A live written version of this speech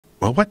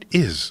Well, what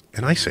is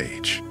an ice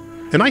age?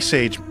 An ice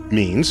age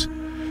means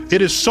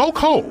it is so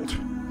cold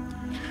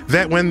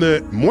that when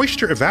the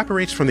moisture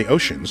evaporates from the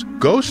oceans,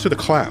 goes to the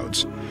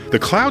clouds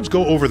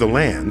go over the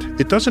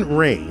land, it doesn't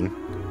rain,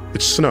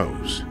 it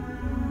snows.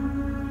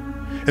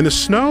 And the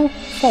snow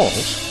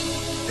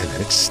falls, and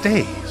then it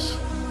stays.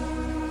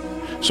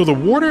 So the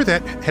water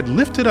that had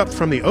lifted up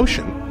from the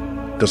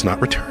ocean does not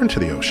return to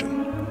the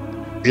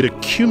ocean. It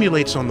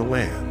accumulates on the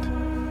land.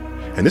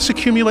 And this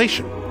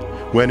accumulation,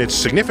 when it's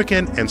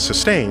significant and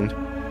sustained,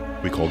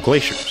 we call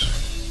glaciers.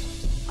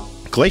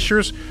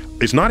 Glaciers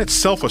is not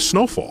itself a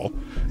snowfall.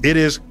 It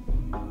is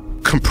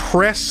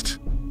compressed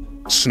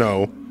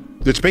snow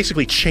that's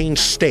basically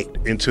changed state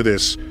into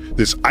this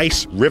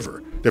ice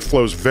river that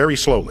flows very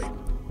slowly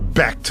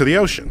back to the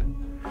ocean.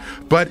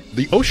 But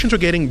the oceans are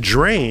getting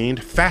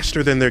drained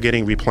faster than they're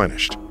getting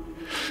replenished.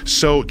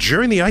 So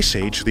during the Ice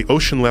Age, the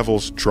ocean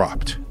levels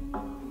dropped,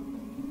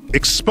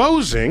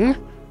 exposing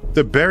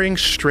the Bering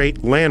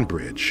Strait land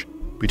bridge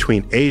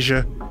between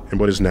Asia and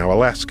what is now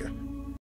Alaska.